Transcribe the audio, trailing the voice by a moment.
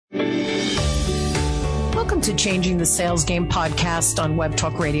Welcome to Changing the Sales Game podcast on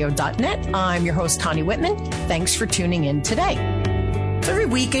webtalkradio.net. I'm your host, Connie Whitman. Thanks for tuning in today. So every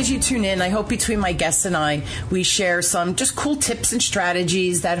week as you tune in, I hope between my guests and I, we share some just cool tips and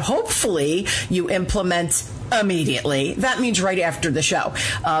strategies that hopefully you implement immediately. That means right after the show,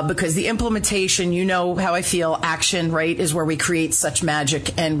 because the implementation, you know how I feel, action, right, is where we create such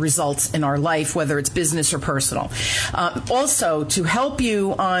magic and results in our life, whether it's business or personal. Also, to help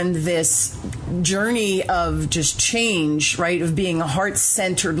you on this journey of just change, right, of being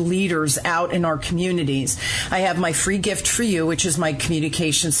heart-centered leaders out in our communities, I have my free gift for you, which is my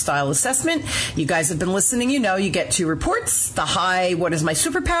communication style assessment. You guys have been listening, you know, you get 2 reports. The high, what is my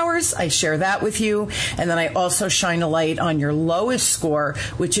superpowers? I share that with you. And then I also shine a light on your lowest score,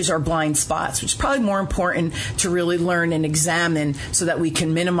 which is our blind spots, which is probably more important to really learn and examine so that we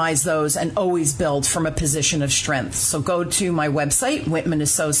can minimize those and always build from a position of strength. So go to my website,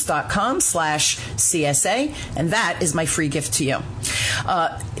 whitmanassociates.com/CSA, and that is my free gift to you.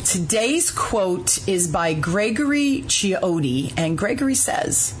 Today's quote is by Gregory Chiotti, and Gregory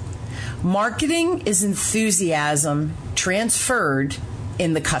says, "Marketing is enthusiasm transferred to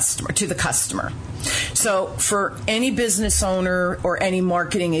the customer." So for any business owner or any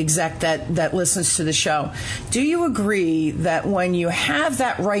marketing exec that listens to the show, do you agree that when you have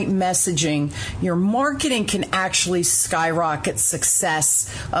that right messaging, your marketing can actually skyrocket success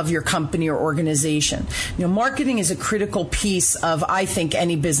of your company or organization? You know, marketing is a critical piece of, I think,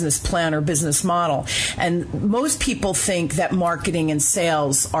 any business plan or business model. And most people think that marketing and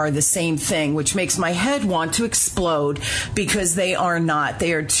sales are the same thing, which makes my head want to explode, because they are not.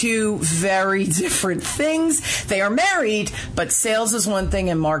 They are two very different things. They are married, but sales is one thing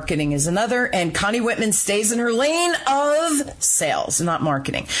and marketing is another. And Connie Whitman stays in her lane of sales, not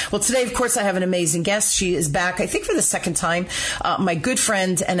marketing. Well, today, of course, I have an amazing guest. She is back, I think, for the second time. My good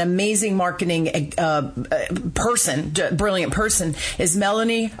friend and amazing marketing brilliant person is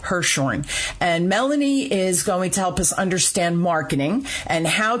Melanie Hirschhorn. And Melanie is going to help us understand marketing and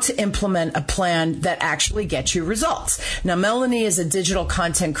how to implement a plan that actually gets you results. Now, Melanie is a digital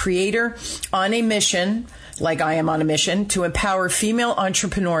content creator on a mission, like I am on a mission, to empower female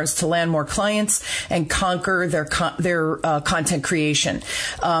entrepreneurs to land more clients and conquer their content creation.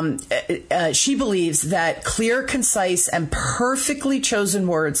 She believes that clear, concise, and perfectly chosen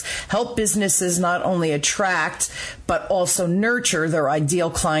words help businesses not only attract, but also nurture their ideal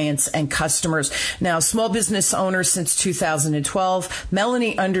clients and customers. Now, small business owner since 2012,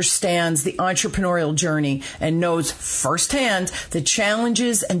 Melanie understands the entrepreneurial journey and knows firsthand the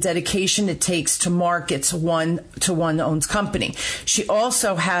challenges and dedication it takes to market one-to-one-owned company. She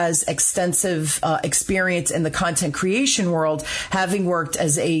also has extensive experience in the content creation world, having worked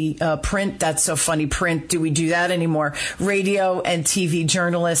as a print, that's so funny, print, do we do that anymore, radio and TV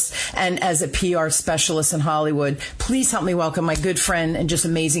journalist, and as a PR specialist in Hollywood. Please help me welcome my good friend and just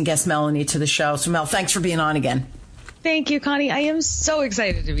amazing guest, Melanie, to the show. So, Mel, thanks for being on again. Thank you, Connie. I am so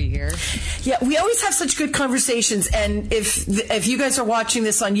excited to be here. Yeah, we always have such good conversations. And if you guys are watching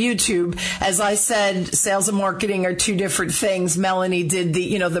this on YouTube, as I said, sales and marketing are two different things. Melanie did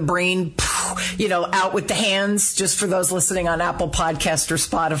the brain, out with the hands, just for those listening on Apple Podcast or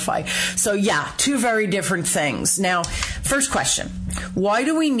Spotify. So yeah, two very different things. Now, first question, why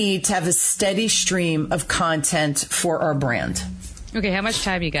do we need to have a steady stream of content for our brand? Okay, how much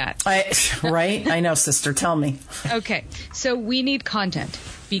time you got? Right? I know, sister. Tell me. Okay, so we need content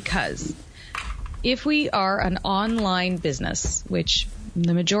because if we are an online business, which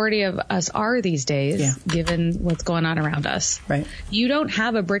the majority of us are these days, given what's going on around us, right? You don't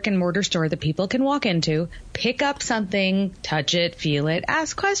have a brick and mortar store that people can walk into, pick up something, touch it, feel it,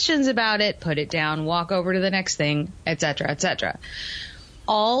 ask questions about it, put it down, walk over to the next thing, etc., etc.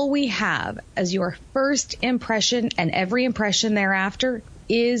 All we have as your first impression and every impression thereafter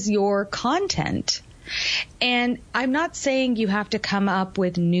is your content. And I'm not saying you have to come up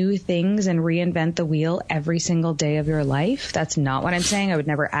with new things and reinvent the wheel every single day of your life. That's not what I'm saying. I would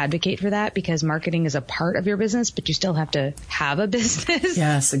never advocate for that, because marketing is a part of your business, but you still have to have a business.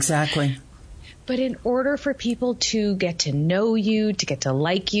 Yes, exactly. But in order for people to get to know you, to get to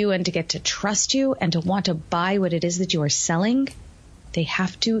like you, and to get to trust you, and to want to buy what it is that you are selling, they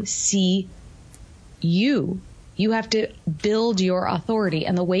have to see you. You have to build your authority.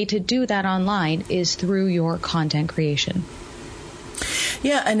 And the way to do that online is through your content creation.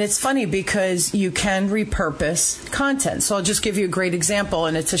 Yeah, and it's funny because you can repurpose content. So I'll just give you a great example,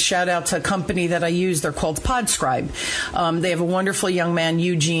 and it's a shout out to a company that I use. They're called Podscribe. They have a wonderful young man,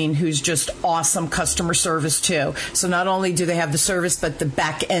 Eugene, who's just awesome customer service too. So not only do they have the service, but the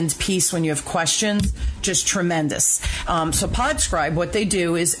back end piece when you have questions, just tremendous. So Podscribe, what they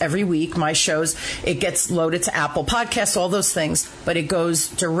do is every week, my shows, it gets loaded to Apple Podcasts, all those things, but it goes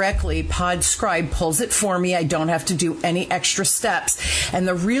directly. Podscribe pulls it for me. I don't have to do any extra steps. And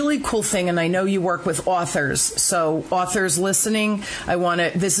the really cool thing, and I know you work with authors, so authors listening,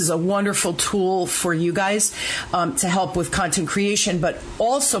 this is a wonderful tool for you guys to help with content creation, but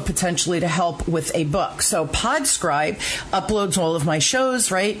also potentially to help with a book. So Podscribe uploads all of my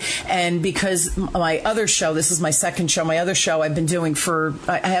shows, right? And because my other show, this is my second show, my other show I've been doing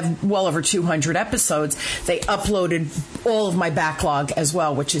I have well over 200 episodes. They uploaded all of my backlog as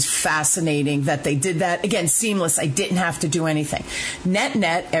well, which is fascinating that they did that. Again, seamless. I didn't have to do anything.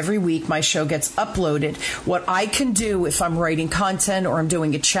 Net, every week my show gets uploaded. What I can do if I'm writing content or I'm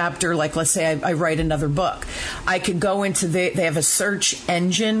doing a chapter, like let's say I write another book, I could go into they have a search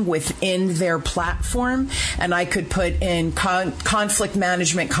engine within their platform, and I could put in conflict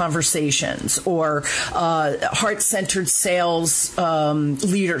management conversations or heart-centered sales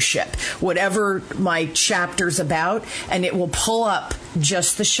leadership, whatever my chapter's about, and it will pull up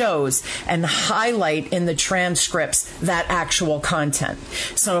just the shows and highlight in the transcripts that actual content.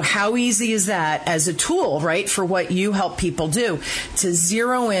 So how easy is that as a tool, right, for what you help people do to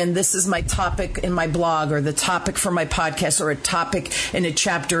zero in, this is my topic in my blog or the topic for my podcast or a topic in a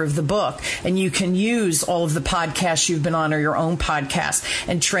chapter of the book, and you can use all of the podcasts you've been on or your own podcast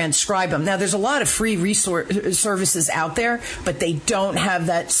and transcribe them. Now, there's a lot of free resource services out there, but they don't have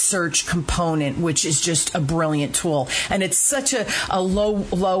that search component, which is just a brilliant tool. And it's such a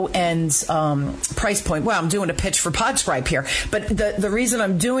low end price point. Wow, I'm doing a pitch for Podscribe here. But the reason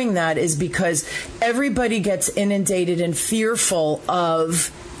I'm doing that is because everybody gets inundated and fearful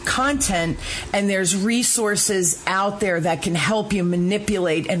of content, and there's resources out there that can help you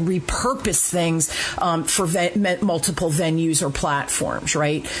manipulate and repurpose things for multiple venues or platforms,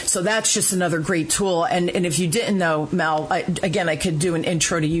 right? So that's just another great tool. And if you didn't know, Mel, I could do an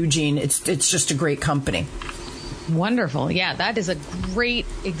intro to Eugene. It's just a great company. Wonderful. Yeah, that is a great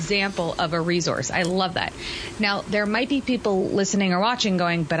example of a resource. I love that. Now, there might be people listening or watching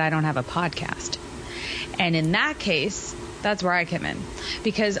going, but I don't have a podcast. And in that case, that's where I come in.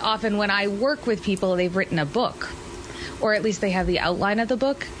 Because often when I work with people, they've written a book, or at least they have the outline of the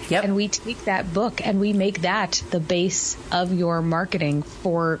book. Yep. And we take that book and we make that the base of your marketing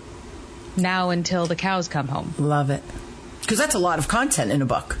for now until the cows come home. Love it. Because that's a lot of content in a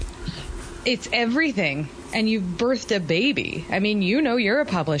book. It's everything. And you've birthed a baby. I mean, you're a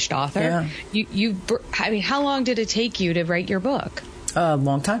published author. Yeah. How long did it take you to write your book? A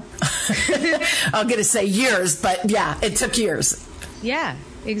long time. I'm going to say years, but yeah, it took years. Yeah,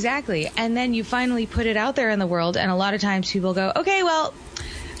 exactly. And then you finally put it out there in the world, and a lot of times people go, okay, well,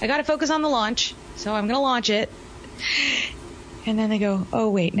 I got to focus on the launch, so I'm going to launch it. And then they go, oh,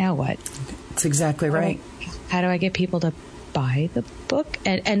 wait, now what? That's exactly right. How do I get people to buy the book?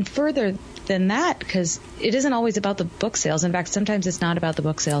 And further than that, because it isn't always about the book sales. In fact, sometimes it's not about the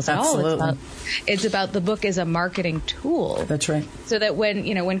book sales at Absolutely. all. It's about the book as a marketing tool. That's right. So that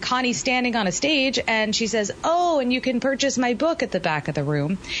when Connie's standing on a stage and she says, oh, and you can purchase my book at the back of the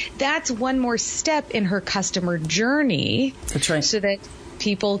room, that's one more step in her customer journey. That's right. So that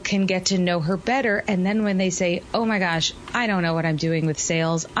people can get to know her better. And then when they say, oh my gosh, I don't know what I'm doing with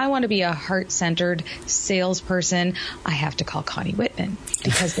sales, I want to be a heart-centered salesperson, I have to call Connie Whitman,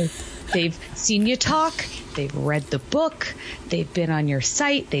 because they've seen you talk, they've read the book, they've been on your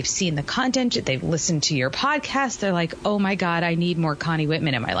site, they've seen the content, they've listened to your podcast. They're like, oh my God, I need more Connie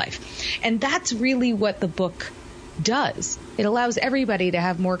Whitman in my life. And that's really what the book does. It allows everybody to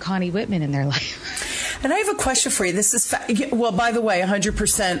have more Connie Whitman in their life. And I have a question for you. This is, well, by the way,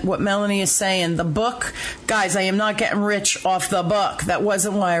 100% what Melanie is saying. The book, guys, I am not getting rich off the book. That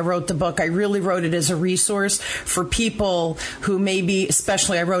wasn't why I wrote the book. I really wrote it as a resource for people who maybe,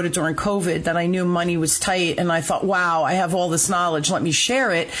 especially I wrote it during COVID, that I knew money was tight. And I thought, wow, I have all this knowledge. Let me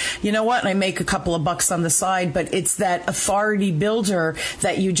share it. You know what? And I make a couple of bucks on the side, but it's that authority builder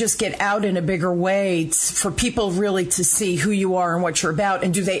that you just get out in a bigger way for people really to see who you are and what you're about.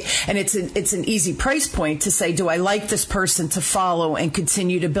 And it's an easy price point to say, do I like this person to follow and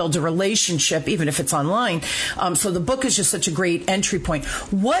continue to build a relationship, even if it's online? So the book is just such a great entry point.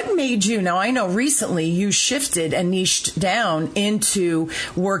 What made you, now I know recently you shifted and niched down into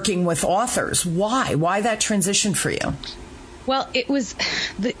working with authors. Why that transition for you? Well, it was,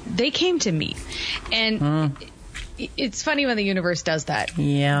 they came to me, and it's funny when the universe does that.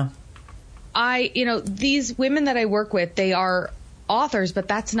 Yeah. These women that I work with, they are authors, but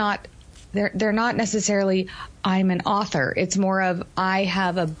that's not, they're not necessarily, I'm an author. It's more of, I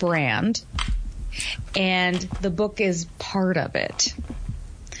have a brand and the book is part of it.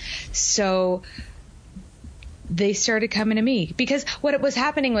 So they started coming to me because what was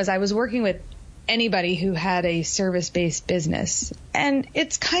happening was I was working with anybody who had a service-based business, and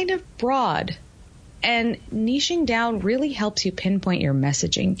it's kind of broad. And niching down really helps you pinpoint your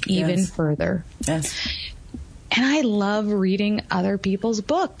messaging even further. Yes. And I love reading other people's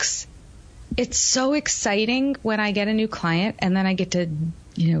books. It's so exciting when I get a new client and then I get to,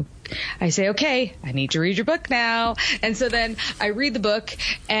 I say, okay, I need to read your book now. And so then I read the book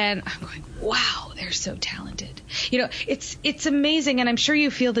and I'm going, wow, they're so talented. It's amazing. And I'm sure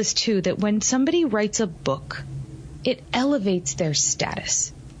you feel this too, that when somebody writes a book, it elevates their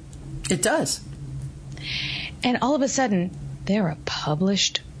status. It does. And all of a sudden, they're a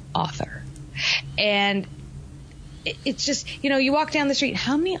published author. And it's just, you walk down the street,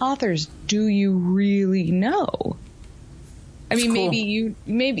 how many authors do you really know? I mean, cool.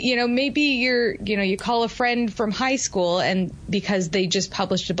 maybe you call a friend from high school and because they just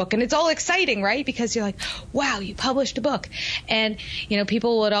published a book and it's all exciting, right? Because you're like, wow, you published a book. And,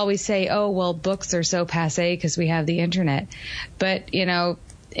 people would always say, oh, well, books are so passé because we have the internet. But,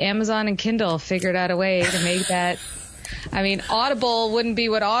 Amazon and Kindle figured out a way to make that. I mean, Audible wouldn't be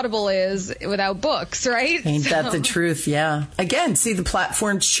what Audible is without books, right? Ain't that the truth? Yeah. Again, see, the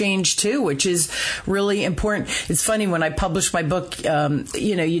platforms change too, which is really important. It's funny when I published my book,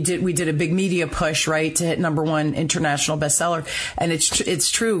 we did a big media push, right, to hit #1 international bestseller. And it's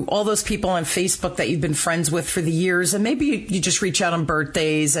true. All those people on Facebook that you've been friends with for the years, and maybe you just reach out on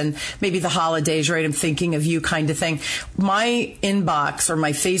birthdays and maybe the holidays, right? I'm thinking of you kind of thing. My inbox or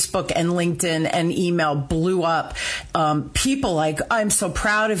my Facebook and LinkedIn and email blew up. People like, I'm so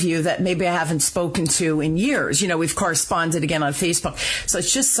proud of you that maybe I haven't spoken to in years. We've corresponded again on Facebook. So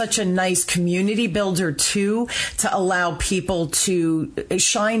it's just such a nice community builder too, to allow people to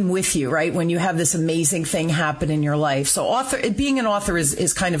shine with you, right? When you have this amazing thing happen in your life. So being an author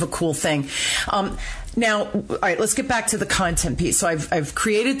is kind of a cool thing. Now, all right, let's get back to the content piece. So I've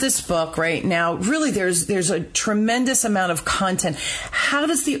created this book right now. Really, there's a tremendous amount of content. How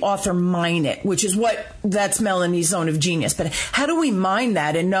does the author mine it? That's Melanie's zone of genius. But how do we mine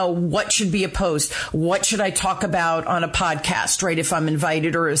that and know what should be a post? What should I talk about on a podcast, right? If I'm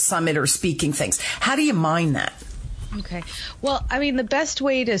invited or a summit or speaking things, how do you mine that? Okay. Well, I mean, the best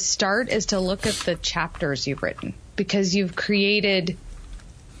way to start is to look at the chapters you've written because you've created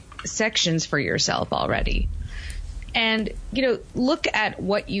sections for yourself already. And, look at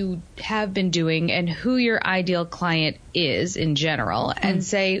what you have been doing and who your ideal client is in general and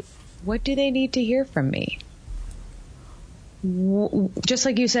say, what do they need to hear from me? Just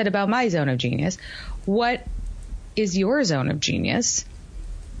like you said about my zone of genius, what is your zone of genius?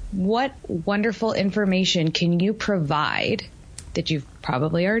 What wonderful information can you provide that you've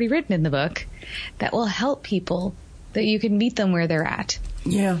probably already written in the book that will help people that you can meet them where they're at?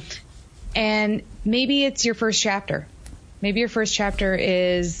 Yeah. And maybe it's your first chapter. Maybe your first chapter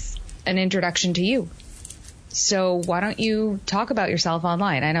is an introduction to you. So why don't you talk about yourself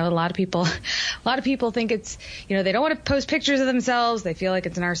online? I know a lot of people think it's, they don't want to post pictures of themselves. They feel like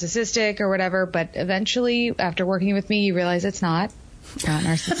it's narcissistic or whatever. But eventually, after working with me, you realize it's not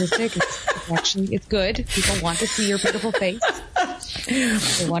narcissistic. It's good. People want to see your beautiful face.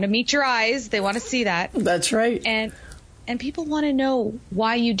 They want to meet your eyes. They want to see that. That's right. And people want to know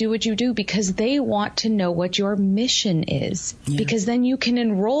why you do what you do because they want to know what your mission is, because then you can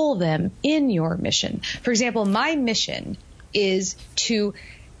enroll them in your mission. For example, my mission is to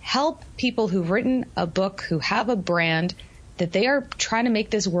help people who've written a book, who have a brand, that they are trying to make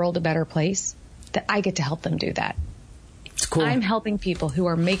this world a better place, that I get to help them do that. It's cool. I'm helping people who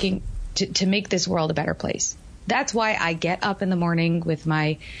are making to make this world a better place. That's why I get up in the morning with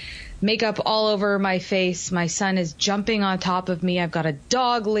my makeup all over my face. My son is jumping on top of me. I've got a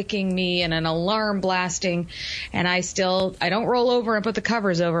dog licking me and an alarm blasting. And I don't roll over and put the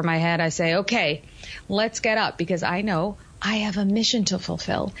covers over my head. I say, okay, let's get up because I know I have a mission to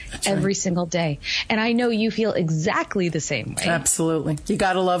fulfill every single day. And I know you feel exactly the same way. Absolutely. You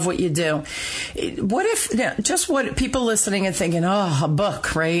got to love what you do. What people listening and thinking, oh, a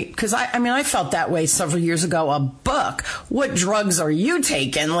book, right? Because I felt that way several years ago. A book? What drugs are you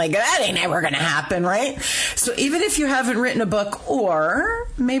taking? Like, that ain't ever going to happen, right? So even if you haven't written a book, or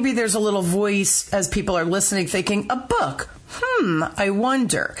maybe there's a little voice as people are listening thinking, a book. I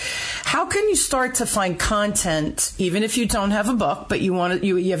wonder, how can you start to find content, even if you don't have a book, but you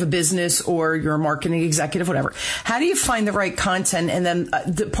have a business or you're a marketing executive, whatever. How do you find the right content? And then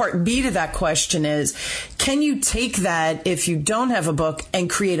the part B to that question is, can you take that if you don't have a book and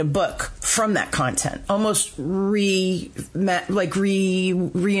create a book from that content? Almost re-engineer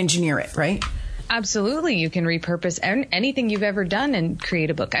it, right? Absolutely. You can repurpose anything you've ever done and create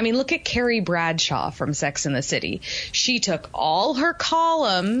a book. I mean, look at Carrie Bradshaw from Sex and the City. She took all her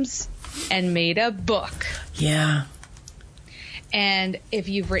columns and made a book. Yeah. And if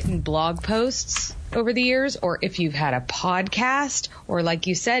you've written blog posts over the years, or if you've had a podcast, or like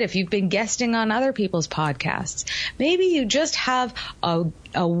you said, if you've been guesting on other people's podcasts, maybe you just have a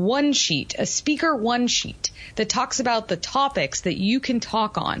one sheet, a speaker one sheet that talks about the topics that you can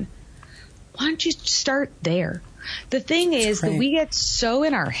talk on. Why don't you start there? The thing is that we get so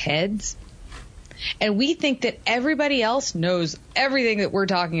in our heads and we think that everybody else knows everything that we're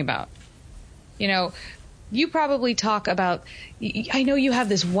talking about. You know, you probably talk about, I know you have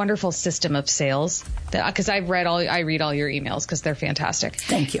this wonderful system of sales because I read all your emails because they're fantastic.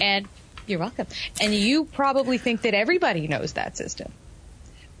 Thank you. And you're welcome. And you probably think that everybody knows that system.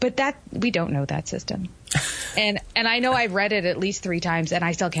 But we don't know that system. And I know I've read it at least 3 times and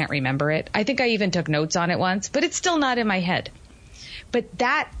I still can't remember it. I think I even took notes on it once, but it's still not in my head. But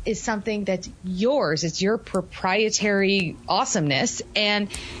that is something that's yours. It's your proprietary awesomeness. And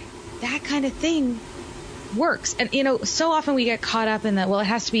that kind of thing works. And, you know, so often we get caught up in that, well, it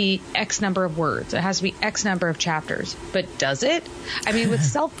has to be X number of words. It has to be X number of chapters. But does it? I mean, with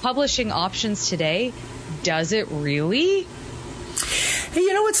self-publishing options today, does it really? Hey,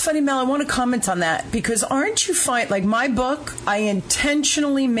 you know what's funny, Mel? I want to comment on that because aren't you like my book, I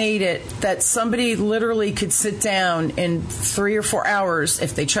intentionally made it that somebody literally could sit down in 3 or 4 hours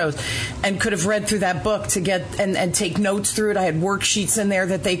if they chose and could have read through that book to get and take notes through it. I had worksheets in there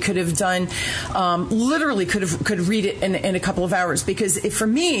that they could have done, literally could read it in a couple of hours because for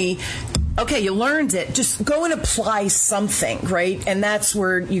me, okay, you learned it. Just go and apply something, right? And that's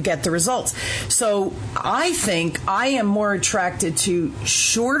where you get the results. So I think I am more attracted to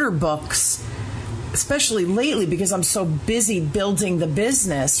shorter books, especially lately because I'm so busy building the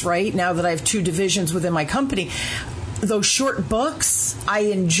business, right? Now that I have 2 divisions within my company. Those short books I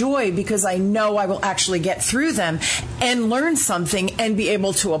enjoy because I know I will actually get through them and learn something and be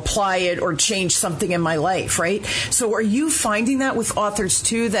able to apply it or change something in my life, right? So are you finding that with authors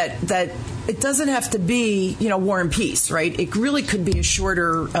too, that it doesn't have to be, you know, War and Peace, right? It really could be a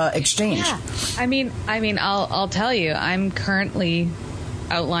shorter exchange. Yeah. I mean, I'll tell you, I'm currently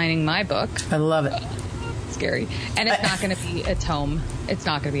outlining my book. I love it. Scary. And it's not going to be a tome. It's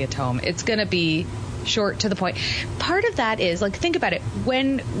not going to be a tome. It's going to be short to the point. Part of that is, like, think about it.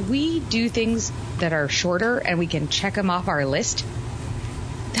 When we do things that are shorter and we can check them off our list,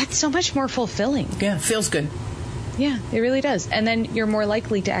 that's so much more fulfilling. Yeah, feels good. Yeah, it really does. And then you're more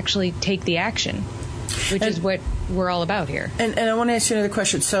likely to actually take the action, which is what we're all about here. And I want to ask you another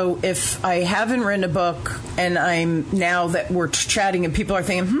question. So if I haven't written a book and now that we're chatting and people are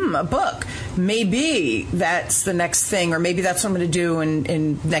thinking, a book, maybe that's the next thing, or maybe that's what I'm going to do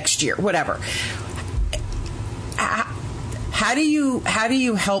in next year, whatever. How do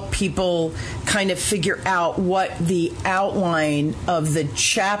you help people kind of figure out what the outline of the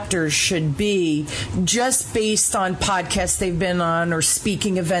chapters should be just based on podcasts they've been on or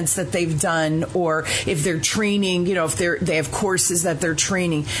speaking events that they've done, or if they're training, you know, if they have courses that they're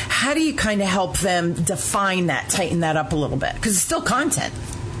training? How do you kind of help them define that, tighten that up a little bit? Because it's still content.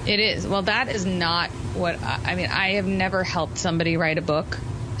 It is. Well, that is not what I mean. I have never helped somebody write a book.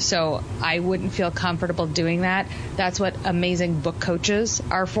 So I wouldn't feel comfortable doing that. That's what amazing book coaches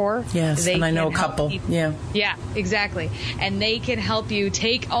are for. Yes, and I know a couple. Yeah. Yeah, exactly. And they can help you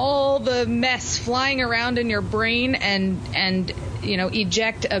take all the mess flying around in your brain and you know,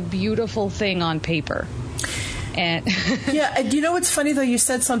 eject a beautiful thing on paper. And yeah, you know what's funny though? You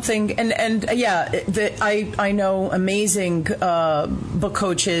said something, and yeah, I know amazing book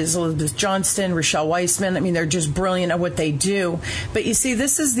coaches, Elizabeth Johnston, Rochelle Weissman. I mean, they're just brilliant at what they do. But you see,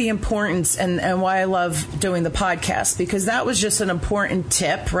 this is the importance and why I love doing the podcast, because that was just an important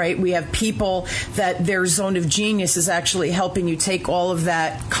tip, right? We have people that their zone of genius is actually helping you take all of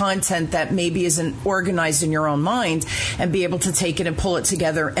that content that maybe isn't organized in your own mind and be able to take it and pull it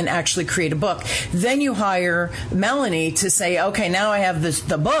together and actually create a book. Then you hire Melanie to say, okay, now I have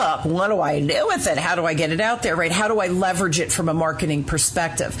the book. What do I do with it? How do I get it out there, right? How do I leverage it from a marketing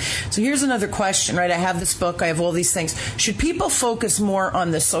perspective? So here's another question, right? I have this book. I have all these things. Should people focus more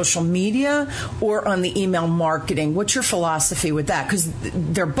on the social media or on the email marketing? What's your philosophy with that? Because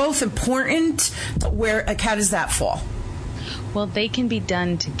they're both important. How does that fall? Well, they can be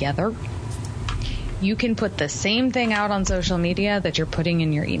done together. You can put the same thing out on social media that you're putting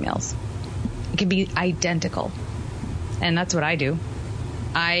in your emails. It can be identical. And that's what I do.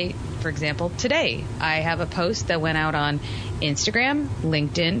 For example, today, I have a post that went out on Instagram,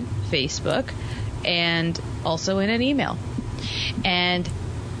 LinkedIn, Facebook, and also in an email. And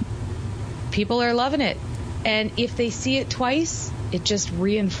people are loving it. And if they see it twice, it just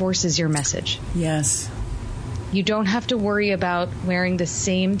reinforces your message. Yes. You don't have to worry about wearing the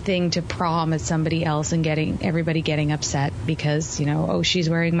same thing to prom as somebody else and everybody getting upset because, oh, she's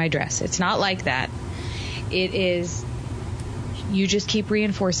wearing my dress. It's not like that. It is, you just keep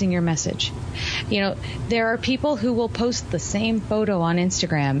reinforcing your message. There are people who will post the same photo on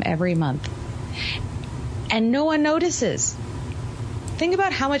Instagram every month and no one notices. Think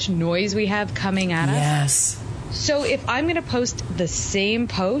about how much noise we have coming at us. Yes. So if I'm going to post the same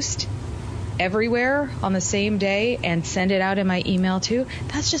post everywhere on the same day and send it out in my email too,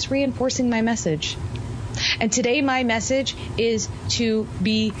 that's just reinforcing my message. And today my message is to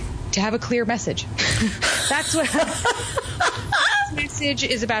have a clear message. That's what this message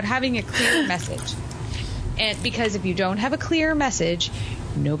is about, having a clear message. And because if you don't have a clear message,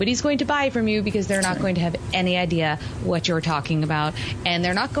 nobody's going to buy from you because they're not going to have any idea what you're talking about. And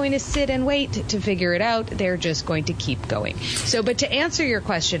they're not going to sit and wait to figure it out. They're just going to keep going. But to answer your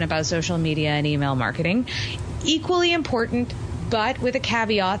question about social media and email marketing, equally important, but with a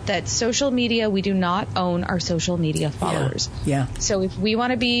caveat that social media, we do not own our social media followers. Yeah. So if we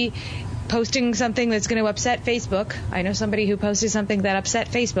want to be posting something that's going to upset Facebook, I know somebody who posted something that upset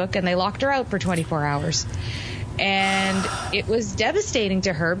Facebook and they locked her out for 24 hours. And it was devastating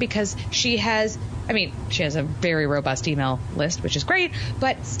to her because she has a very robust email list, which is great,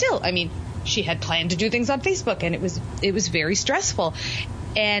 but still, she had planned to do things on Facebook and it was very stressful.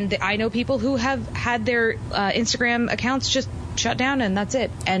 And I know people who have had their Instagram accounts just shut down and that's it.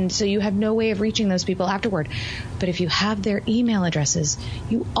 And so you have no way of reaching those people afterward. But if you have their email addresses,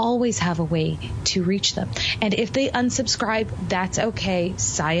 you always have a way to reach them. And if they unsubscribe, that's okay.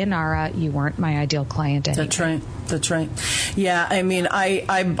 Sayonara, you weren't my ideal client anyway. That's right. Yeah,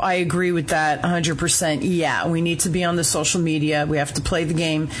 I agree with that 100%. Yeah, we need to be on the social media. We have to play the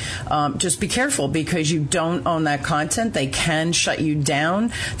game. Just be careful because you don't own that content. They can shut you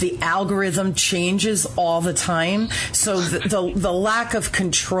down. The algorithm changes all the time. So the lack of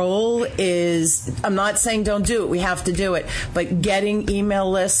control is, I'm not saying don't do it. We have to do it. But getting email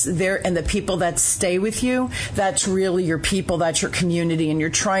lists there and the people that stay with you, that's really your people. That's your community. And you're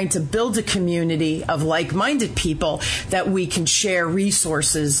trying to build a community of like-minded people that we can share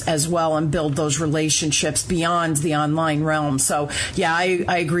resources as well and build those relationships beyond the online realm. So, yeah,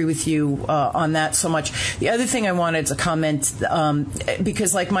 I agree with you on that so much. The other thing I wanted to comment,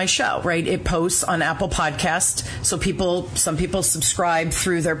 because like my show, right, it posts on Apple Podcast. So some people subscribe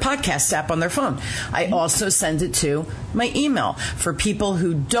through their podcast app on their phone. I also send it to my email. For people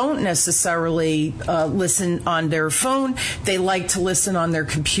who don't necessarily listen on their phone, they like to listen on their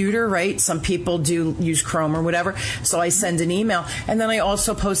computer, right? Some people do use Chrome or whatever. So I send an email. And then I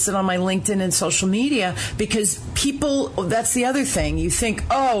also post it on my LinkedIn and social media because people, that's the other thing. You think,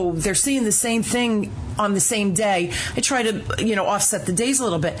 oh, they're seeing the same thing on the same day. I try to, offset the days a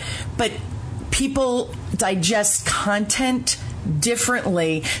little bit. But people digest content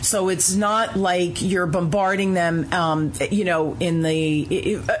differently, so it's not like you're bombarding them, with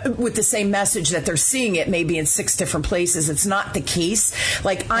the same message that they're seeing it maybe in 6 different places. It's not the case.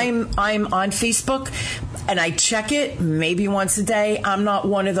 Like I'm on Facebook and I check it maybe once a day. I'm not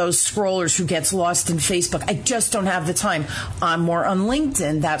one of those scrollers who gets lost in Facebook. I just don't have the time. I'm more on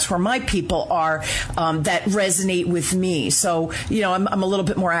LinkedIn. That's where my people are that resonate with me. So, I'm a little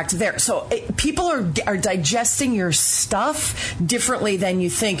bit more active there. So people are digesting your stuff differently than you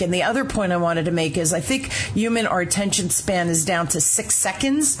think. And the other point I wanted to make is I think our attention span is down to 6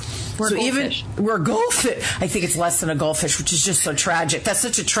 seconds. We're goldfish. I think it's less than a goldfish, which is just so tragic. That's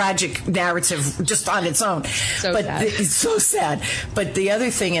such a tragic narrative just on its own. It's so sad. But the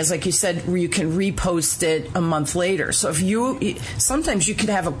other thing is, like you said, you can repost it a month later. So sometimes you could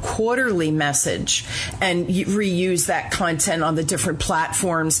have a quarterly message and you reuse that content on the different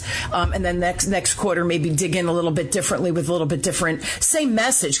platforms. And then next quarter, maybe dig in a little bit differently with a little bit different, same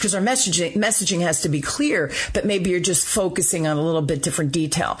message, because our messaging has to be clear, but maybe you're just focusing on a little bit different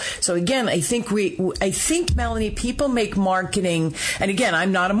detail. So again, I think Melanie, people make marketing, and again,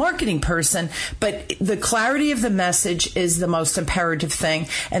 I'm not a marketing person, but the clarity of the message is the most imperative thing.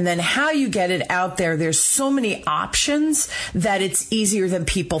 And then how you get it out there, there's so many options that it's easier than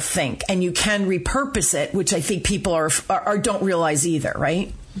people think. And you can repurpose it, which I think people don't realize either,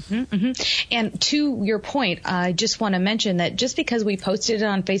 right? Mm-hmm, mm-hmm. And to your point, I just want to mention that just because we posted it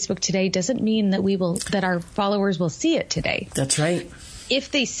on Facebook today doesn't mean that our followers will see it today. That's right. If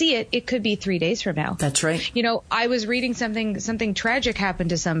they see it, it could be 3 days from now. That's right. I was reading something tragic happened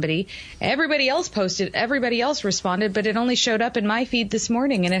to somebody. Everybody else posted, everybody else responded, but it only showed up in my feed this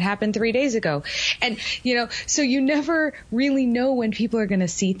morning and it happened 3 days ago. And, so you never really know when people are going to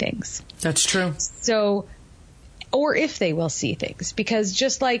see things. That's true. So, or if they will see things, because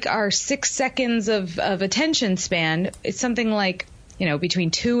just like our 6 seconds of attention span, it's something like, between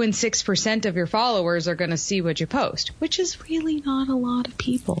 2 and 6% of your followers are going to see what you post, which is really not a lot of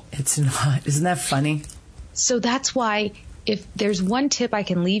people. It's not. Isn't that funny? So that's why if there's one tip I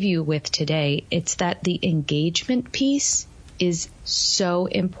can leave you with today, it's that the engagement piece is so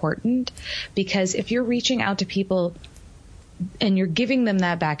important, because if you're reaching out to people and you're giving them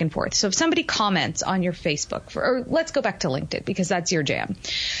that back and forth. So if somebody comments on your Facebook, or let's go back to LinkedIn because that's your jam.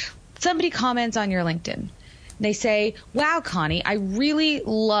 Somebody comments on your LinkedIn. They say, wow, Connie, I really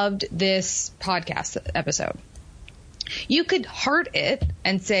loved this podcast episode. You could heart it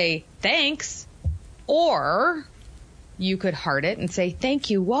and say, thanks, or you could heart it and say,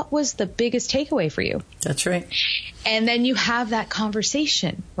 thank you. What was the biggest takeaway for you? That's right. And then you have that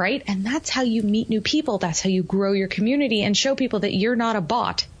conversation, right? And that's how you meet new people. That's how you grow your community and show people that you're not a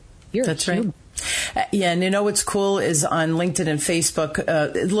bot. You're That's a human. right. Yeah, and what's cool is on LinkedIn and Facebook,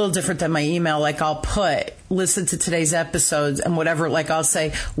 a little different than my email. Like I'll listen to today's episodes and whatever. Like I'll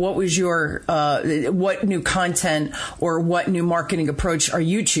say, what was your, what new content or what new marketing approach are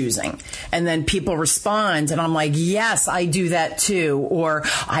you choosing? And then people respond, and I'm like, yes, I do that too. Or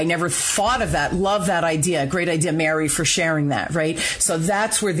I never thought of that. Love that idea. Great idea, Mary, for sharing that. Right. So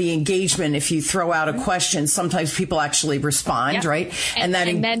that's where the engagement. If you throw out a question, sometimes people actually respond. Right. And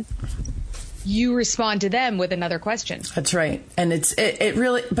then you respond to them with another question. That's right. And it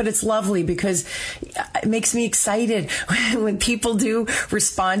really, but it's lovely because it makes me excited when people do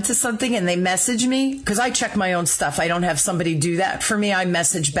respond to something and they message me, because I check my own stuff. I don't have somebody do that for me. I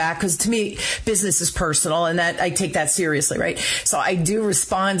message back because to me, business is personal and that I take that seriously. Right. So I do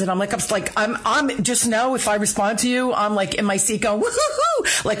respond, and I'm just know if I respond to you, I'm like in my seat going,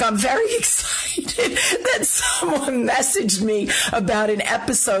 woohoo! Like I'm very excited that someone messaged me about an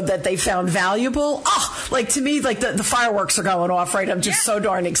episode that they found valuable. Oh, like to me, like the fireworks are going off, right? I'm just so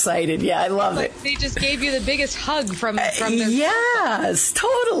darn excited. Yeah, I love it. They just gave you the biggest hug from their yes,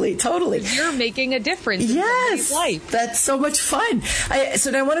 totally. You're making a difference in somebody's life. That's so much fun. So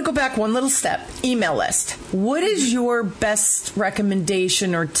now I want to go back one little step. Email list. What is your best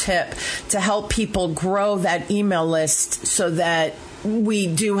recommendation or tip to help people grow that email list so that we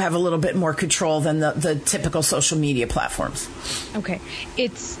do have a little bit more control than the typical social media platforms? Okay.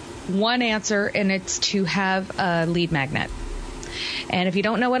 It's one answer, and it's to have a lead magnet. And if you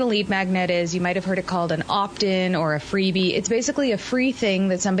don't know what a lead magnet is, you might have heard it called an opt-in or a freebie. It's basically a free thing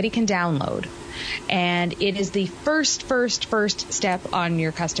that somebody can download. And it is the first step on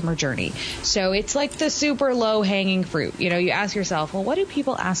your customer journey. So it's like the super low hanging fruit. You ask yourself, well, what do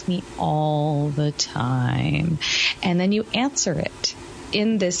people ask me all the time? And then you answer it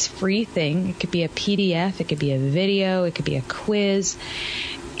in this free thing. It could be a PDF, it could be a video, it could be a quiz.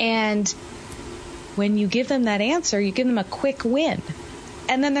 And when you give them that answer, you give them a quick win.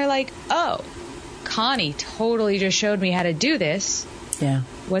 And then they're like, oh, Connie totally just showed me how to do this. Yeah.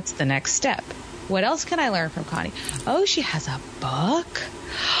 What's the next step? What else can I learn from Connie? Oh, she has a book.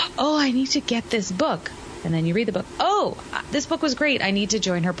 Oh, I need to get this book. And then you read the book. Oh, this book was great. I need to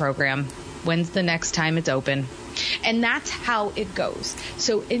join her program. When's the next time it's open? And that's how it goes.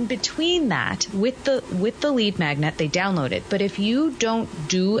 So in between that, with the lead magnet, they download it. But if you don't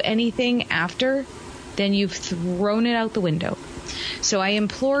do anything after, then you've thrown it out the window. So I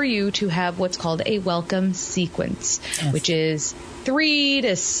implore you to have what's called a welcome sequence, which is 3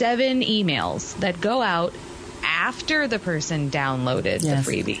 to 7 emails that go out after the person downloaded the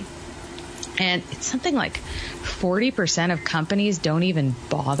freebie. And it's something like 40% of companies don't even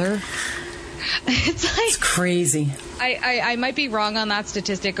bother. It's crazy. I might be wrong on that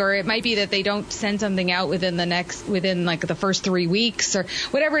statistic, or it might be that they don't send something out within like the first 3 weeks or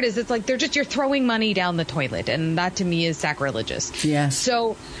whatever it is. It's like you're throwing money down the toilet, and that to me is sacrilegious. Yes.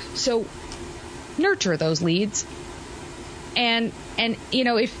 So nurture those leads, and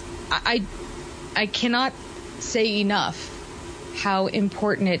if I cannot say enough how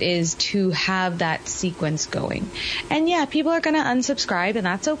important it is to have that sequence going. And yeah, people are going to unsubscribe, and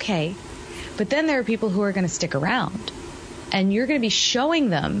that's okay. But then there are people who are going to stick around, and you're going to be showing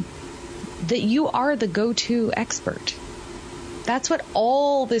them that you are the go-to expert. That's what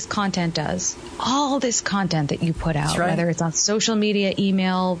all this content does. All this content that you put out, whether it's on social media,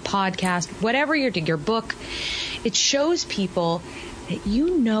 email, podcast, whatever you're doing, your book, it shows people that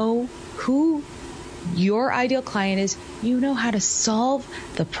you know who your ideal client is. You know how to solve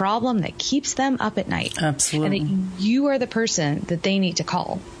the problem that keeps them up at night. Absolutely. And that you are the person that they need to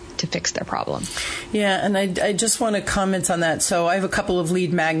call to fix their problem. Yeah, and I just want to comment on that. So I have a couple of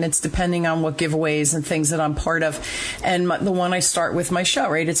lead magnets depending on what giveaways and things that I'm part of. And the one I start with my show,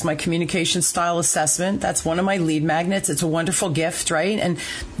 right? It's my communication style assessment. That's one of my lead magnets. It's a wonderful gift, right? And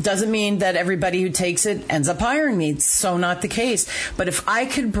doesn't mean that everybody who takes it ends up hiring me. It's so not the case. But if I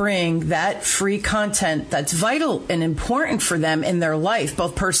could bring that free content that's vital and important for them in their life,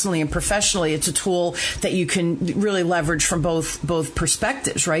 both personally and professionally, it's a tool that you can really leverage from both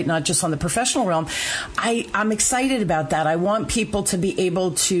perspectives, right? Not just on the professional realm. I'm excited about that. I want people to be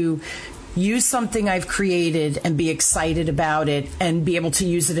able to use something I've created and be excited about it and be able to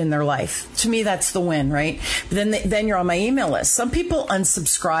use it in their life. To me, that's the win, right? But then you're on my email list. Some people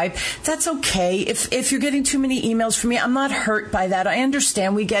unsubscribe. That's okay. If you're getting too many emails from me, I'm not hurt by that. I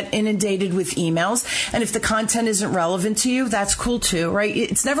understand we get inundated with emails. And if the content isn't relevant to you, that's cool too, right?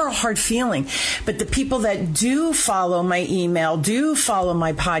 It's never a hard feeling. But the people that do follow my email, do follow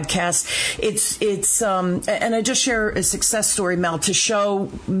my podcast, and I just share a success story, Mel, to show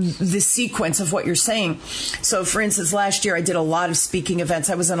the sequence of what you're saying. So, for instance, last year I did a lot of speaking events.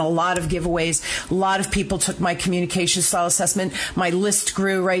 I was in a lot of giveaways. A lot of people took my communication style assessment. My list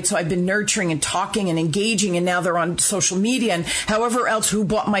grew, right? So I've been nurturing and talking and engaging, and now they're on social media and however else, who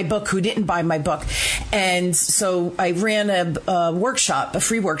bought my book, who didn't buy my book. And so I ran a workshop, a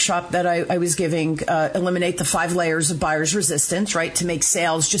free workshop that I was giving, eliminate the 5 layers of buyer's resistance, right? To make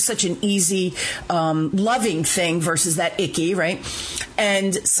sales just such an easy, loving thing versus that icky, right?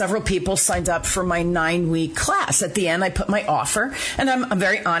 And several people signed up for my 9-week class. At the end, I put my offer, and I'm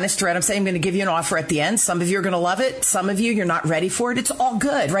very honest, right? I'm saying I'm going to give you an offer at the end. Some of you are going to love it. Some of you're not ready for it. It's all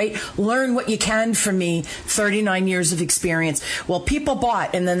good, right? Learn what you can from me, 39 years of experience. Well, people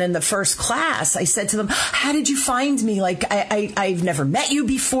bought, and then in the first class, I said to them, how did you find me? Like, I've never met you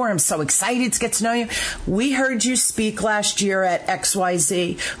before. I'm so excited to get to know you. We heard you speak last year at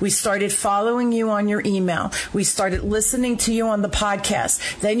XYZ. We started following you on your email. We started listening to you on the podcast.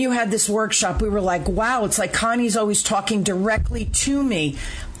 Then you had this workshop. We were like, wow, it's like Connie's always talking directly to me.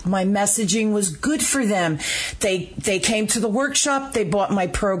 My messaging was good for them. They came to the workshop. They bought my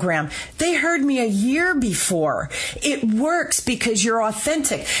program. They heard me a year before. It works because you're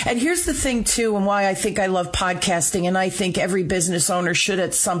authentic. And here's the thing, too, and why I think I love podcasting, and I think every business owner should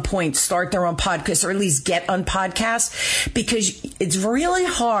at some point start their own podcast or at least get on podcasts, because it's really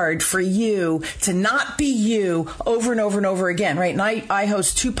hard for you to not be you over and over and over again, right? And I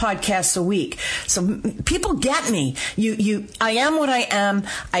host 2 podcasts a week. So people get me. I am what I am.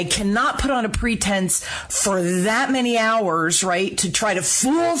 I cannot put on a pretense for that many hours, right, to try to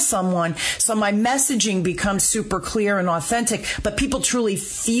fool someone. So my messaging becomes super clear and authentic, but people truly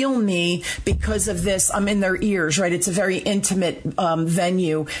feel me because of this. I'm in their ears, right? It's a very intimate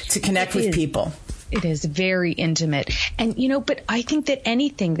venue to connect with people. It is very intimate. And, but I think that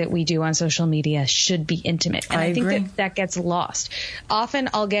anything that we do on social media should be intimate. And I think that gets lost. Often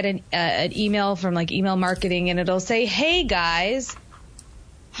I'll get an email from like email marketing, and it'll say, hey guys,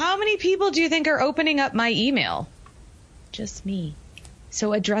 how many people do you think are opening up my email? Just me.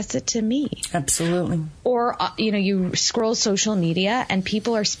 So address it to me. Absolutely. Or, you scroll social media and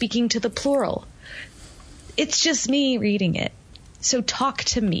people are speaking to the plural. It's just me reading it. So talk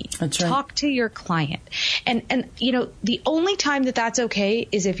to me. That's right. Talk to your client. And the only time that that's okay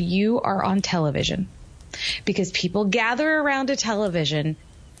is if you are on television, because people gather around a television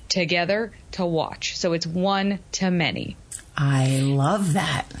together to watch. So it's one to many. I love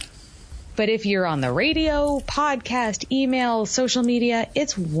that. But if you're on the radio, podcast, email, social media,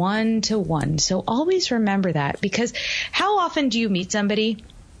 it's 1-to-1. So always remember that, because how often do you meet somebody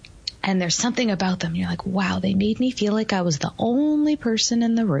and there's something about them, you're like, wow, they made me feel like I was the only person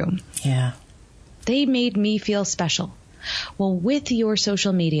in the room. Yeah. They made me feel special. Well, with your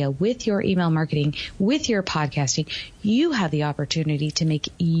social media, with your email marketing, with your podcasting, you have the opportunity to make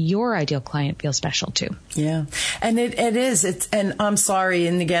your ideal client feel special too. Yeah. And it is. And I'm sorry.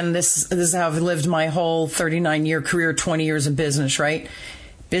 And again, this is how I've lived my whole 39-year career, 20 years of business, right?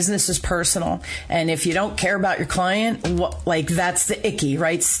 Business is personal. And if you don't care about your client, that's the icky,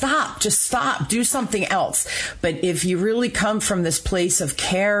 right? Stop. Just stop. Do something else. But if you really come from this place of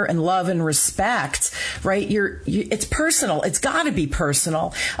care and love and respect, right, it's personal. It's got to be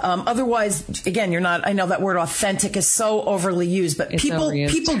personal. Otherwise, again, you're not, I know that word authentic is so overly used, but people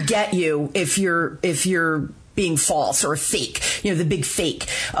get you if you're being false or fake, the big fake.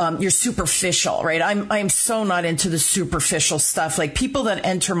 You're superficial, right? I'm so not into the superficial stuff. Like people that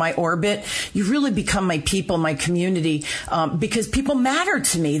enter my orbit, you really become my people, my community, because people matter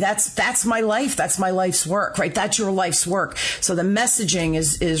to me. That's my life. That's my life's work, right? That's your life's work. So the messaging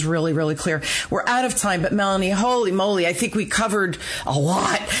is really, really clear. We're out of time, but Melanie, holy moly, I think we covered a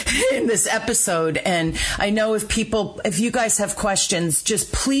lot in this episode. And I know if you guys have questions,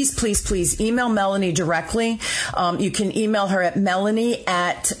 just please email Melanie directly. You can email her at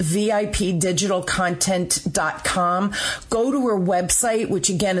melanie@vipdigitalcontent.com. Go to her website, which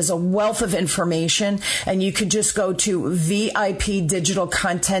again is a wealth of information, and you could just go to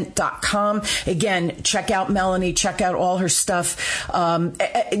vipdigitalcontent.com. Again, check out Melanie, check out all her stuff.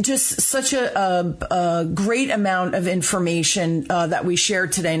 Just such a great amount of information that we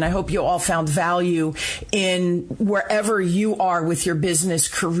shared today, and I hope you all found value in wherever you are with your business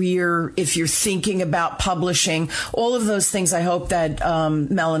career, if you're thinking about publishing, all of those things. I hope that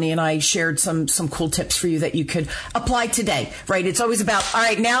Melanie and I shared some cool tips for you that you could apply today, right? It's always about, all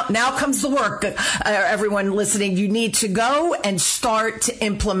right, now comes the work. Everyone listening, you need to go and start to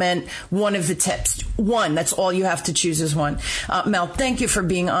implement one of the tips. One, that's all you have to choose is one. Mel, thank you for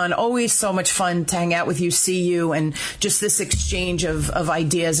being on. Always so much fun to hang out with you, see you, and just this exchange of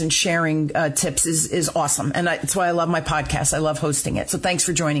ideas and sharing tips is awesome. And that's why I love my podcast. I love hosting it. So thanks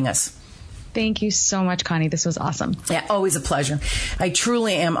for joining us. Thank you so much, Connie. This was awesome. Yeah, always a pleasure. I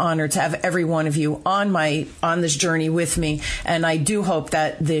truly am honored to have every one of you on this journey with me. And I do hope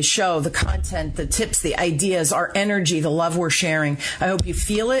that the show, the content, the tips, the ideas, our energy, the love we're sharing, I hope you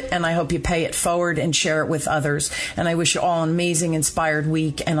feel it and I hope you pay it forward and share it with others. And I wish you all an amazing, inspired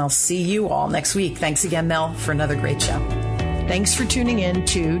week. And I'll see you all next week. Thanks again, Mel, for another great show. Thanks for tuning in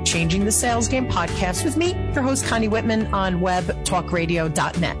to Changing the Sales Game podcast with me, your host, Connie Whitman, on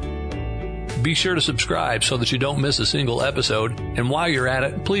webtalkradio.net. Be sure to subscribe so that you don't miss a single episode. And while you're at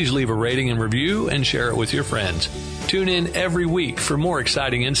it, please leave a rating and review and share it with your friends. Tune in every week for more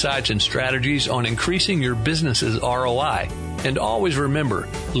exciting insights and strategies on increasing your business's ROI. And always remember,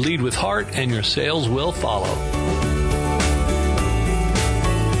 lead with heart and your sales will follow.